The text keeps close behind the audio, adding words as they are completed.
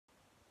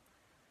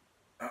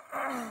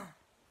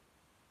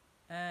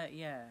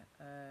Yeah,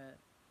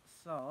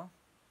 so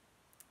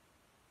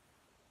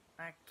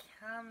I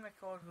can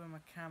record with my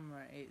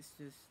camera, it's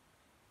just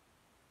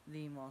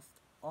the most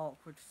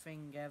awkward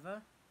thing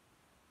ever.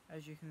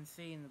 As you can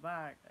see in the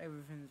back,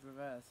 everything's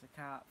reversed. I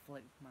can't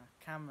flick my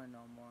camera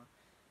no more.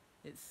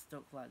 It's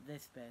stuck like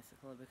this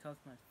basically because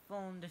my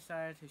phone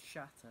decided to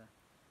shatter,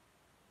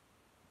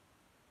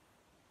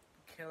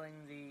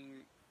 killing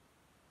the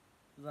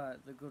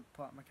good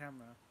part of my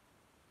camera.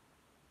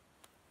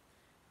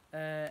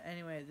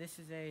 Anyway, this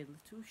is a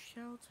little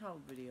shout out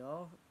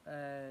video.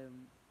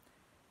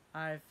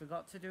 I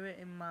forgot to do it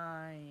in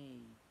my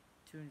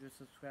 200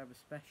 subscriber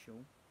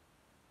special.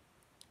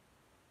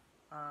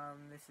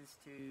 This is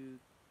to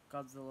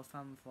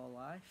Godzillafan for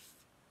life.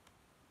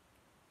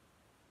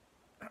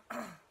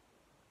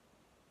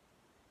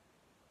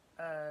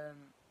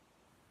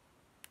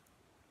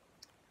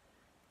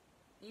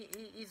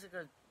 He's a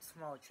good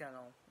small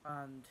channel,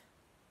 and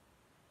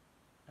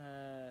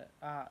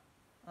I've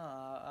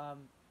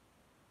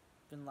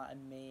been like a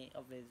mate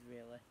of his,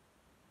 really.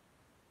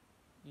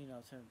 You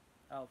know, to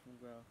help him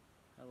grow.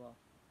 Hello.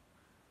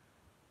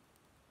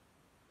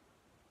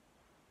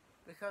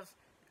 Because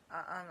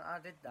I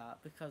did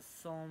that because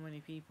so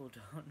many people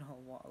don't know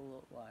what I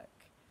look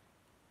like.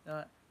 They're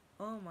like,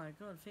 oh my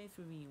god, face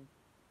reveal.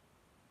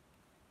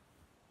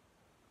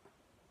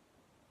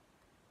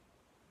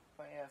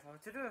 But yeah, if I were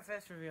to do a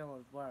face reveal,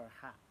 I'd wear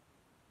a hat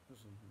or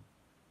something.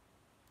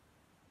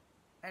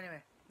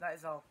 Anyway, that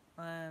is all.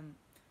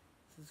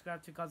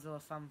 Subscribe to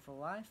Godzilla Fan for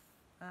life,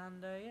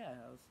 and yeah,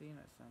 I'll see you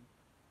next time.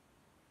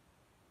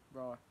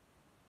 Bye.